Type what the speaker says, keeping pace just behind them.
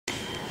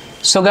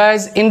So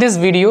guys, in this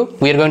video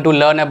we are going to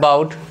learn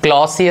about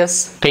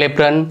Clausius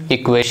Clapeyron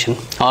equation.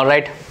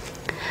 Alright,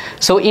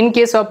 so in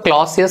case of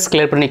Clausius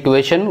Clapeyron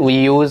equation we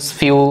use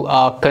few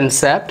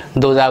concepts.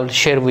 Those I will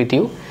share with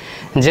you.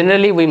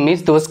 Generally we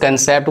miss those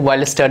concepts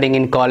while studying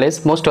in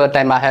college. Most of the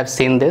time I have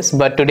seen this,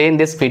 but today in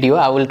this video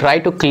I will try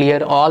to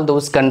clear all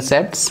those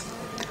concepts,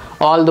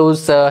 all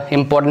those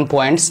important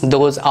points.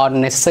 Those are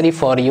necessary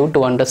for you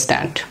to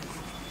understand.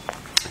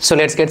 So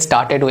let's get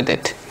started with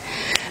it.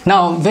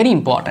 Now, very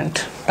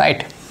important,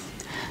 right?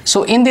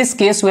 So in this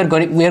case we are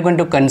going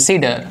to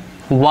consider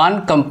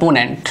one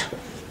component,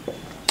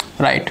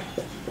 right?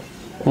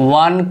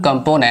 One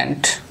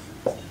component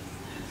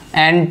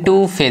and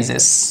two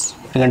phases.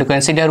 We're going to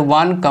consider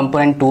one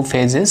component, two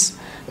phases.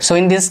 So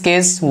in this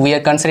case we are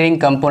considering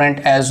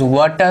component as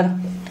water,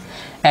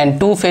 and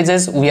two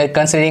phases we are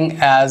considering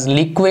as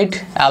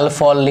liquid, L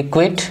for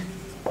liquid,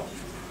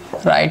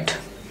 right?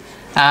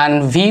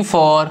 And V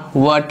for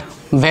what?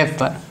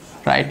 Vapor,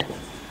 right?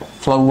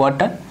 For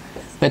water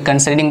we're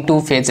considering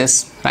two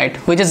phases, right,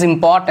 which is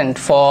important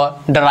for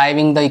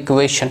deriving the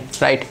equation,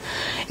 right?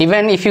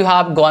 Even if you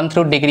have gone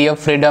through degree of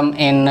freedom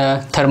in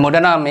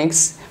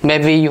thermodynamics,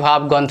 maybe you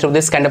have gone through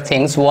this kind of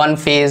things: one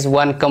phase,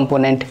 one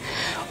component,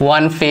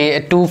 one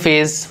phase, two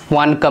phase,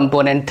 one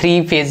component,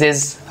 three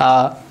phases,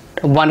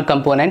 one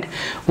component.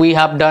 We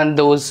have done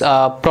those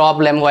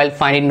problem while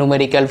finding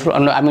numerical,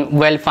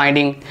 while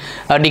finding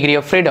a degree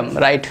of freedom,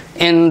 right,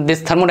 in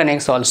this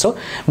thermodynamics also.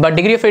 But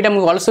degree of freedom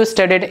we also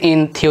studied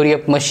in theory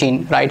of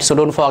machine, right? So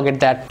don't forget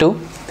that too,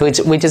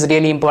 which is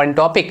really important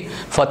topic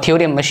for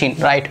theory of machine,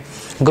 right?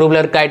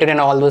 Grubler, criterion,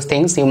 all those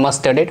things you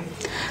must study it.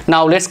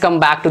 Now let's come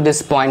back to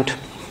this point.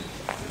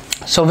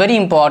 So very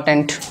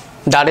important,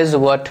 that is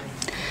what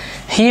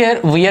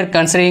here we are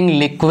considering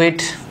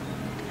liquid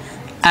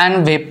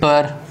and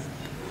vapor.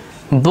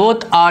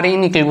 Both are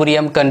in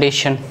equilibrium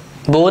condition.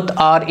 Both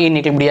are in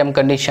equilibrium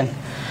condition.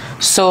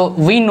 So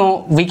we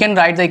know we can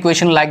write the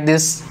equation like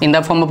this in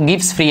the form of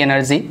Gibbs free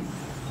energy.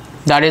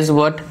 That is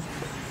what?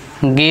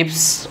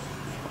 Gibbs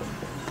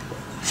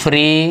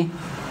free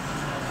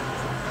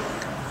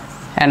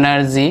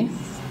energy,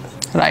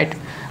 right?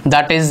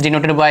 That is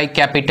denoted by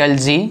capital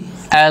G.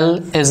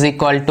 L is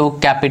equal to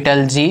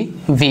capital G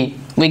V.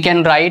 We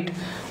can write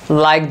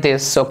like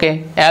this,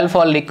 okay? L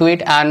for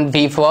liquid and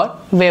V for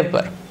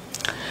vapor.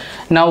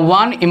 Now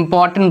one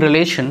important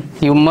relation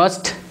you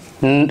must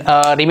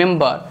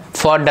remember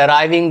for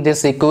deriving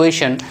this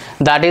equation,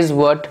 that is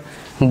what?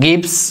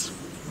 Gibbs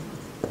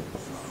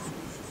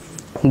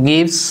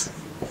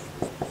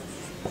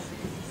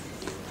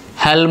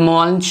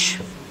Helmholtz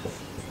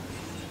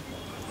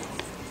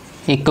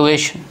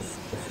equation.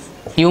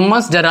 You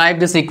must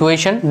derive this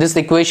equation. This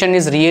equation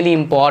is really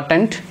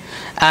important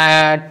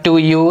to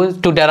use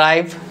to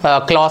derive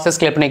Clausius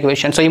Clapeyron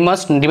equation. So you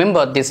must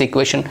remember this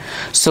equation.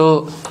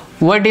 So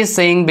what is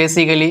saying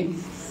basically,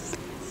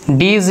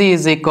 dz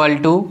is equal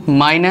to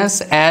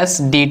minus s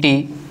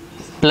dt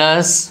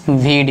plus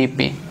v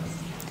dp.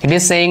 It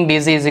is saying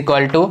dz is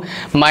equal to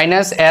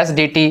minus s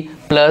dt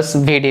plus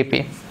v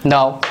dp.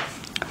 Now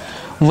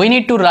we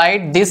need to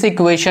write this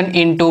equation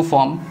in two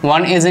form.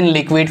 One is in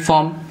liquid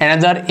form,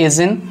 another is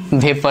in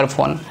vapor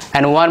form.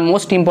 And one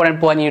most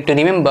important point you need to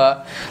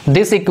remember,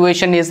 this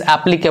equation is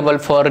applicable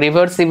for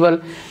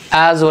reversible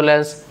as well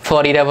as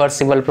for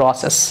irreversible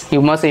process.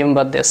 You must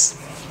remember this.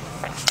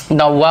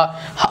 Now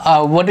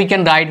what we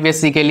can write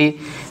basically,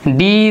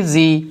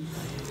 dz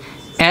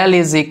L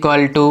is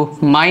equal to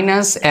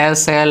minus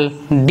SL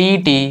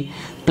dt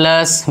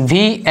plus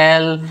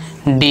VL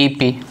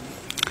dp.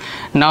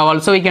 Now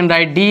also we can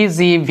write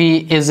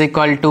dzv is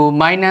equal to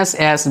minus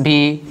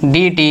sb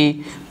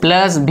dt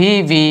plus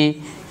bv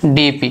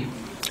dp.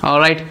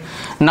 Alright,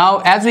 now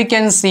as we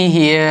can see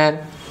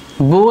here,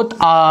 both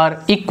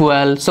are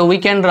equal, so we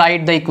can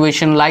write the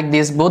equation like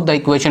this. Both the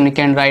equation we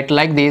can write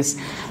like this: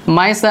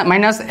 minus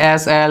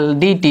SL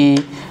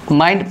dt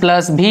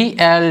plus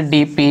BL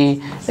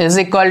dp is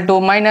equal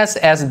to minus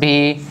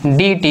SB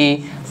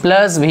dt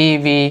plus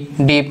VV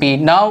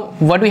dp. Now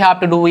what we have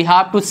to do, we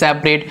have to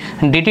separate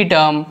dt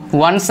term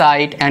one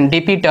side and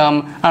dp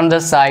term on the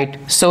side.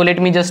 So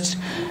let me just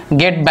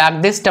get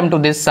back this term to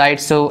this side.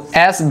 So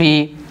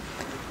SB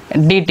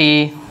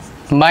dt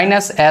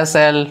minus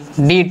SL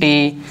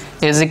dt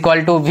is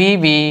equal to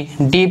VV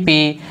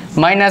dp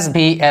minus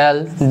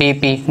BL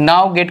dp.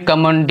 Now get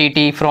common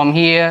dt from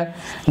here,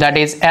 that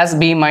is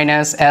SB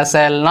minus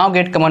SL. Now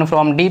get common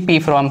from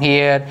dp from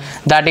here,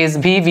 that is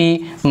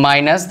VV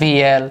minus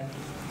VL.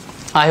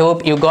 I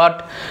hope you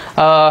got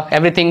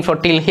everything for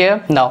till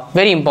here. Now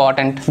very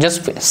important,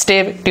 just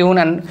stay tuned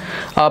and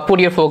put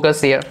your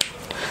focus here.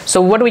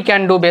 So what we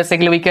can do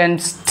basically, we can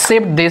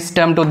shift this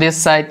term to this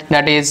side,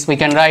 that is we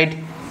can write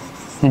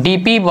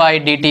dp by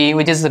dt,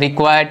 which is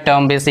required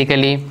term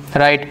basically,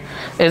 right,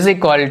 is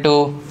equal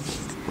to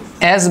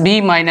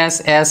SB minus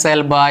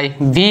SL by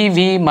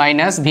VV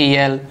minus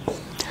VL.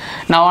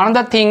 Now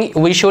another thing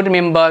we should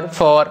remember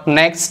for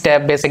next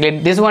step, basically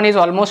this one is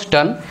almost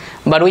done,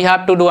 but we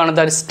have to do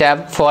another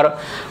step for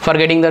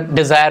getting the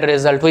desired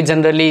result, which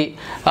generally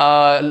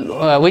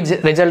which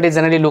result is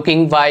generally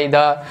looking by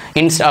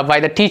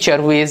the teacher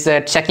who is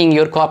checking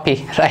your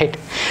copy, right?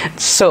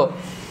 So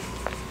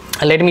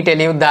let me tell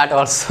you that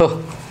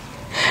also.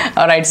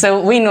 Alright, so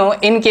we know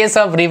in case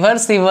of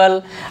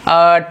reversible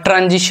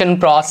transition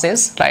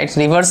process, right,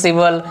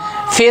 reversible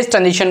phase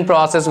transition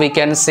process, we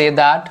can say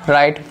that,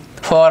 right,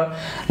 for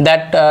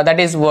that that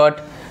is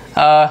what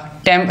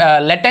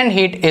latent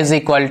heat is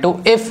equal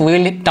to, if we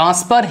will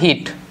transfer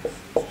heat,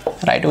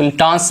 right, we will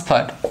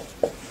transfer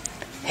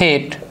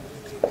heat,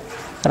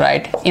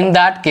 right, in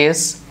that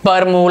case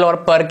per mole or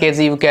per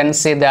kg, you can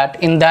say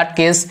that in that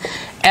case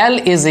L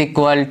is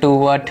equal to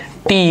what,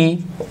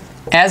 T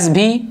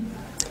SB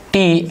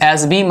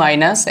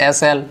minus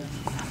SL.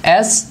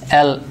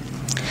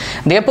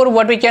 Therefore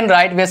what we can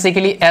write,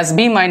 basically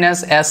SB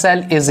minus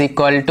SL is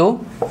equal to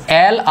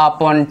L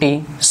upon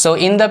T. So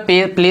in the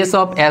place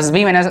of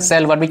SB minus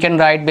SL, what we can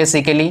write,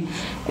 basically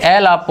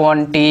L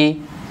upon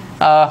T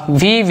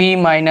VV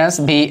minus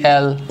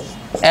BL,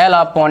 L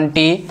upon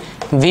T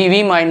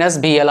VV minus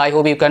BL. I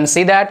hope you can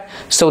see that.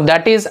 So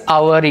that is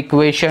our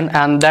equation,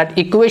 and that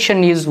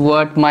equation is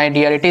what, my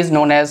dear, it is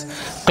known as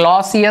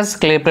Clausius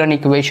Clapeyron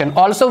equation.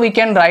 Also we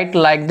can write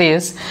like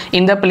this,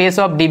 in the place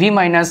of SB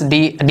minus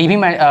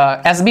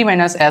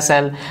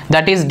SL,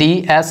 that is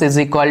ds is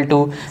equal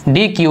to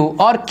dq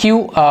or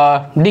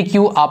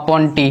dq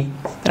upon T,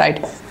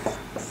 right?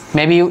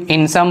 Maybe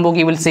in some book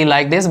you will see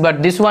like this,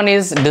 but this one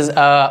is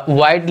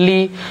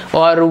widely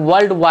or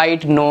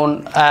worldwide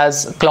known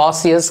as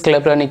Clausius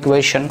Clapeyron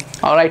equation.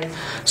 All right,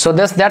 so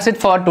that's it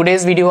for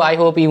today's video. I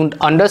hope you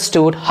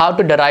understood how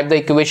to derive the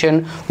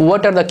equation,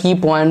 what are the key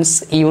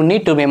points you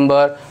need to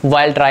remember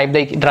while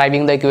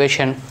driving the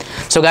equation.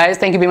 So guys,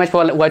 thank you very much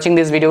for watching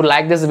this video.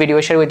 Like this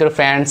video, share with your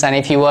friends, and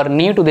if you are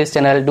new to this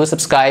channel, do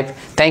subscribe.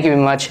 Thank you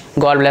very much.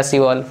 God bless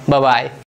you all. Bye bye.